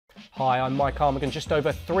Hi, I'm Mike Armagan. Just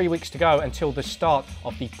over 3 weeks to go until the start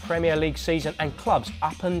of the Premier League season, and clubs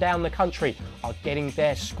up and down the country are getting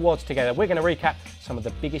their squads together. We're going to recap some of the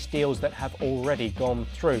biggest deals that have already gone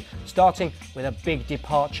through, starting with a big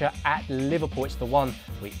departure at Liverpool. It's the one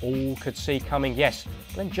we all could see coming. Yes,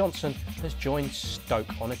 Glenn Johnson has joined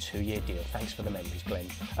Stoke on a 2-year deal. Thanks for the memories, Glenn.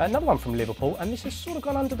 Another one from Liverpool, and this has sort of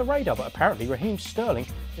gone under the radar, but apparently Raheem Sterling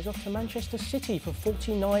is off to Manchester City for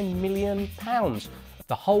 £49 million.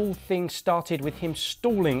 The whole thing started with him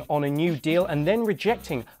stalling on a new deal and then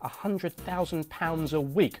rejecting £100,000 a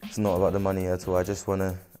week. It's not about the money at all. I just want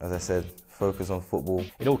to, as I said, focus on football.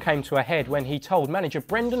 It all came to a head when he told manager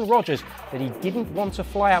Brendan Rodgers that he didn't want to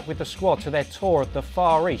fly out with the squad to their tour of the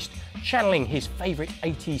Far East. Channeling his favourite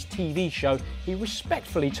 80s TV show, he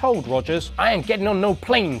respectfully told Rodgers, "I ain't getting on no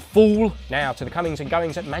plane, fool." Now to the comings and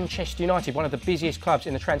goings at Manchester United, one of the busiest clubs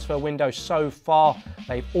in the transfer window so far.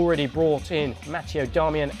 They've already brought in Matteo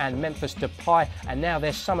Darmian and Memphis Depay, and now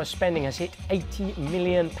their summer spending has hit £80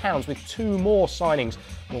 million with 2 more signings.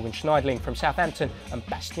 Morgan Schneidling from Southampton and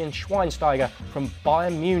Bastian Schweinsteiger from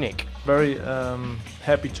Bayern Munich. Very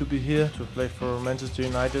happy to be here to play for Manchester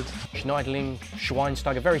United. Schneidling,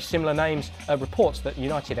 Schweinsteiger, very similar names. Reports that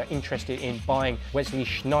United are interested in buying Wesley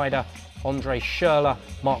Sneijder, Andre Schürrle,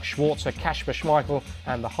 Mark Schwarzer, Kasper Schmeichel,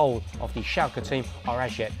 and the whole of the Schalke team are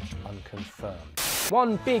as yet unconfirmed.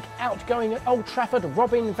 One big outgoing at Old Trafford,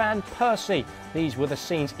 Robin van Persie. These were the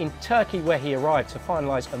scenes in Turkey where he arrived to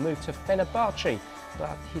finalise a move to Fenerbahce.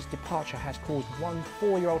 But his departure has caused one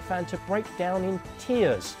 4-year-old fan to break down in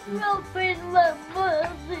tears. Robin van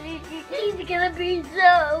Persie, he's gonna be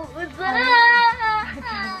so sad.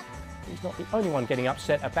 He's not the only one getting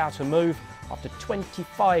upset about a move. After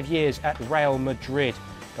 25 years at Real Madrid,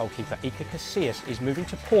 goalkeeper Iker Casillas is moving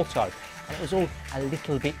to Porto, and it was all a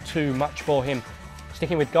little bit too much for him.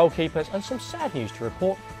 Sticking with goalkeepers, and some sad news to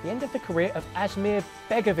report, the end of the career of Asmir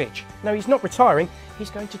Begovic. No, he's not retiring, he's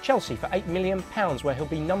going to Chelsea for £8 million, where he'll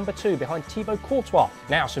be number 2 behind Thibaut Courtois.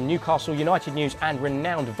 Now some Newcastle United news, and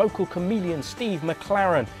renowned vocal chameleon Steve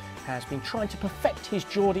McLaren has been trying to perfect his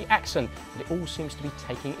Geordie accent, but it all seems to be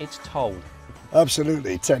taking its toll.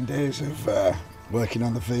 Absolutely, 10 days of working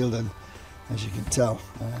on the field, and as you can tell,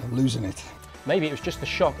 losing it. Maybe it was just the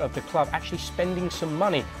shock of the club actually spending some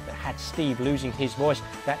money that had Steve losing his voice.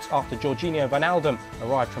 That's after Jorginho Wijnaldum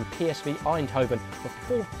arrived from PSV Eindhoven for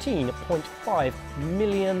 £14.5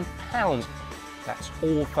 million. That's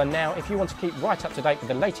all for now. If you want to keep right up to date with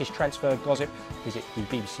the latest transfer gossip, visit the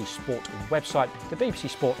BBC Sport website, the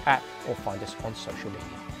BBC Sport app, or find us on social media.